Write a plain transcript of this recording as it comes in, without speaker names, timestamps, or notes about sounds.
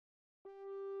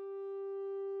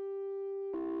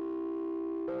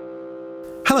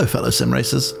Hello fellow sim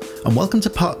racers, and welcome to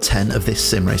part 10 of this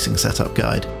sim racing setup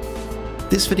guide.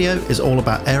 This video is all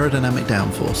about aerodynamic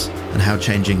downforce and how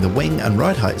changing the wing and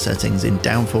ride height settings in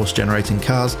downforce generating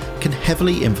cars can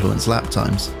heavily influence lap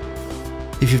times.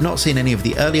 If you've not seen any of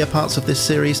the earlier parts of this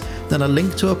series, then a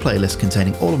link to a playlist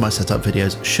containing all of my setup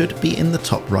videos should be in the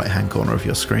top right hand corner of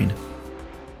your screen.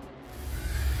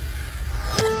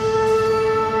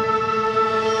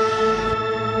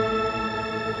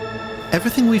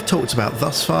 Everything we've talked about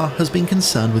thus far has been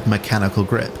concerned with mechanical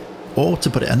grip, or to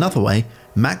put it another way,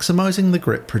 maximising the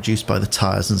grip produced by the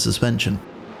tyres and suspension.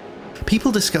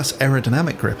 People discuss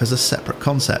aerodynamic grip as a separate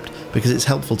concept because it's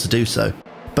helpful to do so,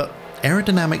 but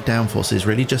aerodynamic downforce is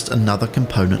really just another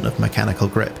component of mechanical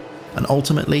grip, and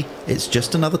ultimately it's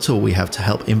just another tool we have to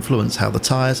help influence how the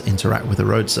tyres interact with the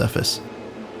road surface.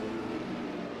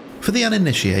 For the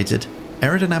uninitiated,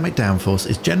 aerodynamic downforce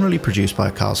is generally produced by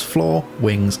a car's floor,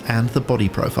 wings and the body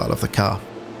profile of the car.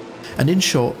 And in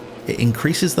short, it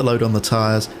increases the load on the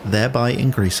tyres, thereby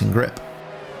increasing grip.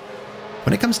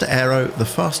 When it comes to aero, the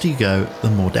faster you go,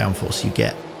 the more downforce you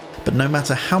get. But no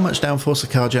matter how much downforce a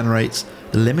car generates,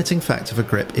 the limiting factor for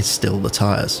grip is still the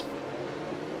tyres.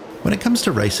 When it comes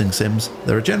to racing sims,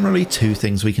 there are generally two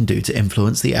things we can do to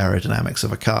influence the aerodynamics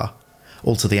of a car: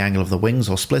 alter the angle of the wings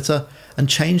or splitter, and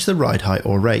change the ride height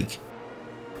or rake.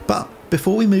 But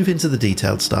before we move into the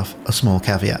detailed stuff, a small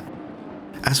caveat.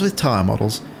 As with tyre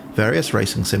models, various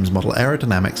racing sims model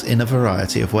aerodynamics in a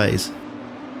variety of ways.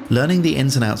 Learning the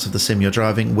ins and outs of the sim you're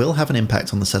driving will have an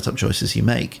impact on the setup choices you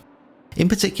make. In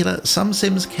particular, some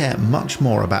sims care much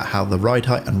more about how the ride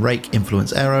height and rake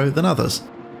influence aero than others,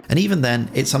 and even then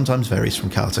it sometimes varies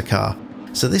from car to car,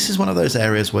 so this is one of those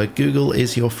areas where Google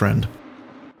is your friend.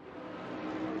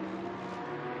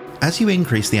 As you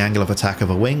increase the angle of attack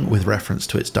of a wing with reference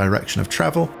to its direction of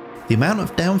travel, the amount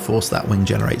of downforce that wing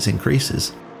generates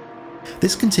increases.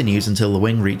 This continues until the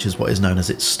wing reaches what is known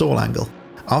as its stall angle,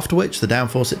 after which the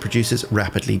downforce it produces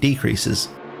rapidly decreases.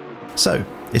 So,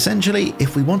 essentially,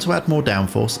 if we want to add more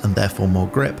downforce and therefore more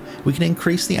grip, we can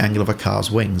increase the angle of a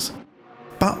car's wings.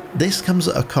 But this comes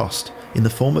at a cost, in the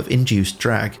form of induced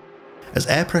drag. As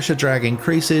air pressure drag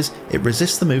increases, it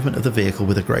resists the movement of the vehicle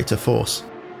with a greater force.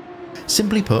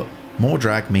 Simply put, more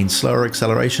drag means slower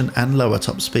acceleration and lower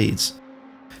top speeds.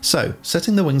 So,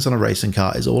 setting the wings on a racing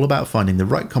car is all about finding the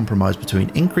right compromise between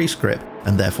increased grip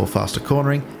and therefore faster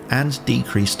cornering and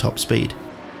decreased top speed.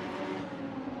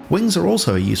 Wings are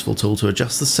also a useful tool to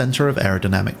adjust the centre of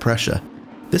aerodynamic pressure.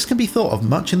 This can be thought of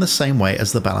much in the same way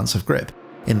as the balance of grip,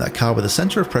 in that a car with a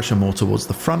centre of pressure more towards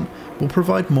the front will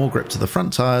provide more grip to the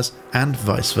front tyres and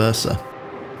vice versa.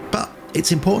 But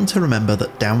it's important to remember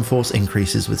that downforce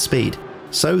increases with speed,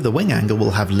 so the wing angle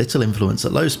will have little influence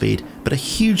at low speed, but a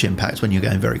huge impact when you're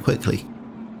going very quickly.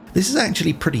 This is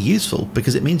actually pretty useful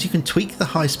because it means you can tweak the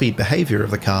high speed behaviour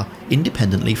of the car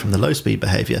independently from the low speed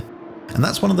behaviour, and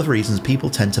that's one of the reasons people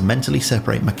tend to mentally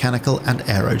separate mechanical and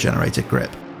aero-generated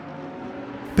grip.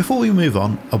 Before we move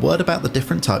on, a word about the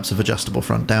different types of adjustable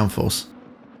front downforce.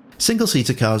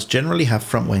 Single-seater cars generally have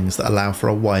front wings that allow for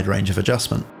a wide range of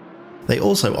adjustment. They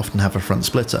also often have a front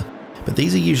splitter, but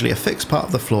these are usually a fixed part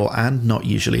of the floor and not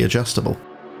usually adjustable.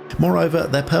 Moreover,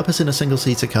 their purpose in a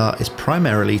single-seater car is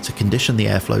primarily to condition the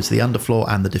airflow to the underfloor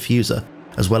and the diffuser,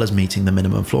 as well as meeting the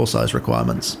minimum floor size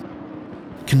requirements.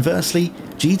 Conversely,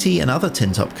 GT and other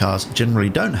tin-top cars generally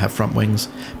don't have front wings,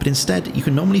 but instead you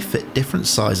can normally fit different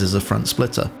sizes of front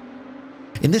splitter.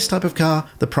 In this type of car,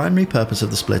 the primary purpose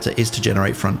of the splitter is to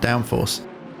generate front downforce.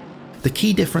 The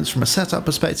key difference from a setup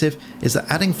perspective is that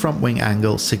adding front wing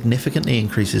angle significantly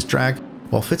increases drag,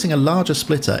 while fitting a larger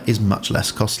splitter is much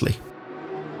less costly.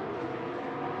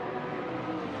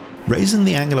 Raising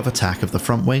the angle of attack of the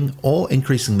front wing or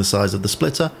increasing the size of the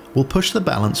splitter will push the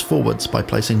balance forwards by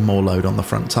placing more load on the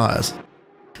front tyres.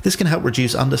 This can help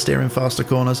reduce understeer in faster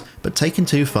corners, but taken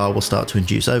too far will start to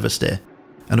induce oversteer.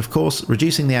 And of course,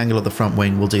 reducing the angle of the front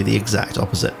wing will do the exact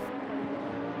opposite.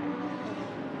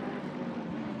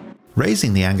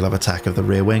 Raising the angle of attack of the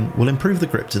rear wing will improve the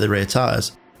grip to the rear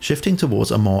tyres, shifting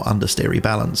towards a more understeery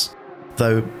balance,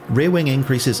 though rear wing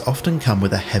increases often come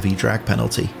with a heavy drag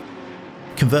penalty.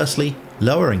 Conversely,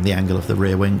 lowering the angle of the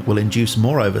rear wing will induce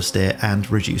more oversteer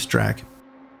and reduce drag.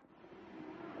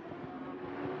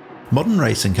 Modern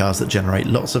racing cars that generate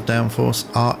lots of downforce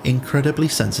are incredibly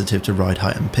sensitive to ride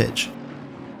height and pitch.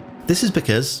 This is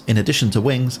because, in addition to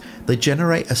wings, they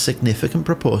generate a significant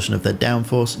proportion of their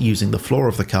downforce using the floor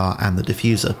of the car and the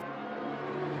diffuser.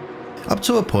 Up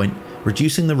to a point,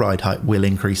 reducing the ride height will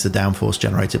increase the downforce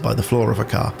generated by the floor of a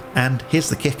car, and here's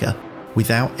the kicker,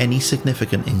 without any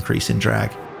significant increase in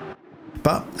drag.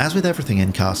 But as with everything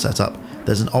in car setup,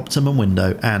 there's an optimum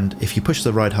window, and if you push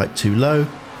the ride height too low,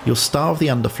 you'll starve the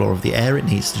underfloor of the air it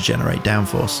needs to generate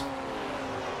downforce.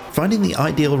 Finding the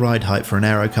ideal ride height for an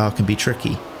aero car can be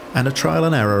tricky, and a trial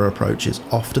and error approach is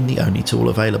often the only tool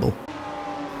available.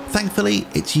 Thankfully,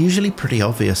 it's usually pretty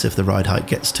obvious if the ride height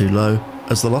gets too low,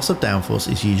 as the loss of downforce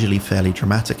is usually fairly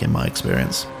dramatic in my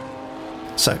experience.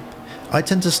 So, I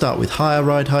tend to start with higher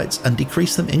ride heights and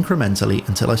decrease them incrementally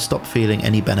until I stop feeling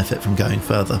any benefit from going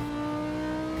further.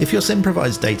 If your sim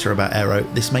provides data about aero,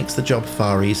 this makes the job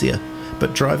far easier,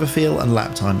 but driver feel and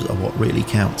lap times are what really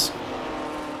counts.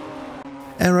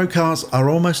 Aero cars are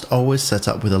almost always set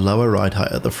up with a lower ride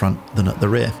height at the front than at the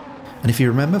rear, and if you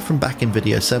remember from back in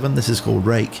video 7, this is called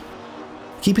rake.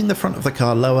 Keeping the front of the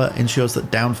car lower ensures that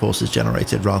downforce is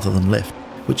generated rather than lift,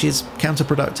 which is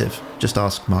counterproductive, just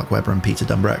ask Mark Webber and Peter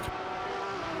Dumbreck.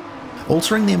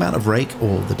 Altering the amount of rake,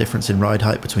 or the difference in ride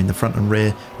height between the front and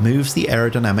rear, moves the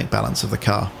aerodynamic balance of the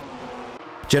car.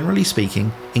 Generally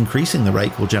speaking, increasing the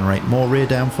rake will generate more rear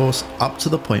downforce up to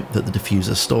the point that the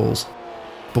diffuser stalls.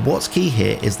 But what's key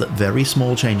here is that very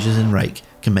small changes in rake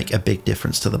can make a big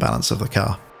difference to the balance of the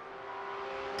car.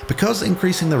 Because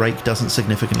increasing the rake doesn't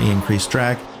significantly increase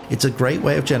drag, it's a great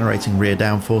way of generating rear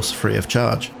downforce free of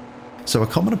charge. So a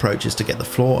common approach is to get the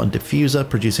floor and diffuser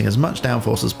producing as much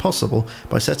downforce as possible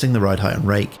by setting the ride height and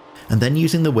rake, and then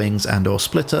using the wings and/or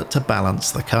splitter to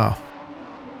balance the car.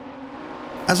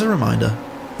 As a reminder,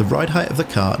 the ride height of the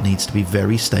car needs to be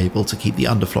very stable to keep the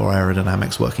underfloor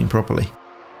aerodynamics working properly.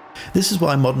 This is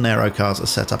why modern aero cars are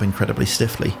set up incredibly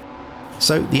stiffly.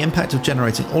 So the impact of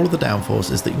generating all of the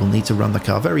downforce is that you'll need to run the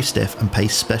car very stiff and pay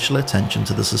special attention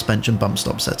to the suspension bump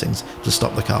stop settings to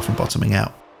stop the car from bottoming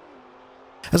out.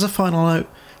 As a final note,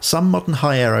 some modern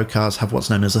high aero cars have what's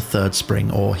known as a third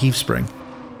spring or heave spring.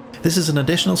 This is an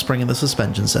additional spring in the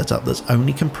suspension setup that's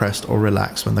only compressed or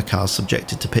relaxed when the car is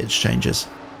subjected to pitch changes.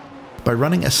 By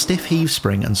running a stiff heave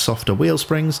spring and softer wheel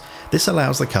springs, this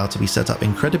allows the car to be set up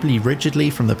incredibly rigidly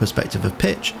from the perspective of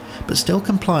pitch, but still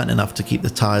compliant enough to keep the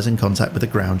tyres in contact with the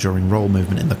ground during roll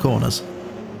movement in the corners.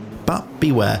 But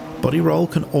beware, body roll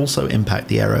can also impact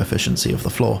the aero efficiency of the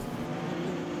floor.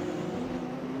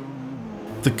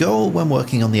 The goal when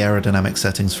working on the aerodynamic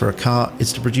settings for a car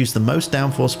is to produce the most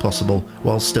downforce possible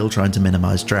while still trying to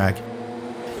minimise drag.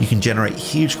 You can generate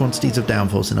huge quantities of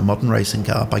downforce in a modern racing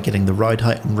car by getting the ride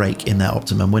height and rake in their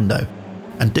optimum window,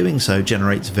 and doing so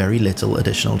generates very little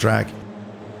additional drag.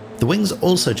 The wings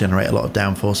also generate a lot of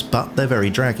downforce, but they're very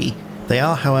draggy. They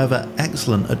are, however,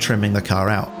 excellent at trimming the car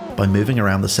out by moving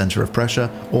around the centre of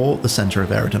pressure or the centre of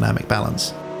aerodynamic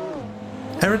balance.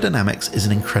 Aerodynamics is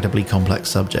an incredibly complex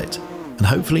subject, and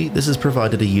hopefully this has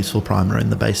provided a useful primer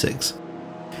in the basics.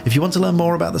 If you want to learn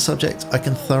more about the subject, I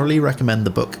can thoroughly recommend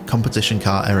the book Competition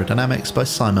Car Aerodynamics by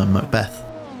Simon Macbeth.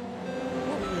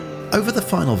 Over the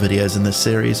final videos in this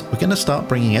series, we're going to start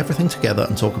bringing everything together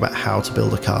and talk about how to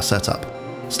build a car setup,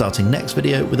 starting next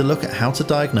video with a look at how to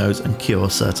diagnose and cure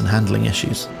certain handling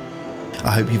issues.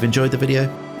 I hope you've enjoyed the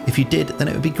video. If you did, then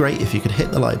it would be great if you could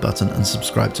hit the like button and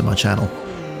subscribe to my channel.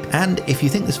 And if you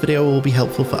think this video will be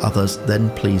helpful for others, then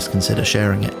please consider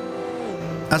sharing it.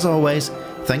 As always,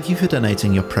 thank you for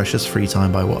donating your precious free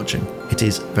time by watching. It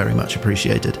is very much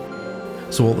appreciated.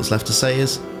 So all that's left to say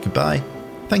is goodbye,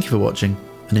 thank you for watching,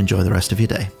 and enjoy the rest of your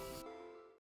day.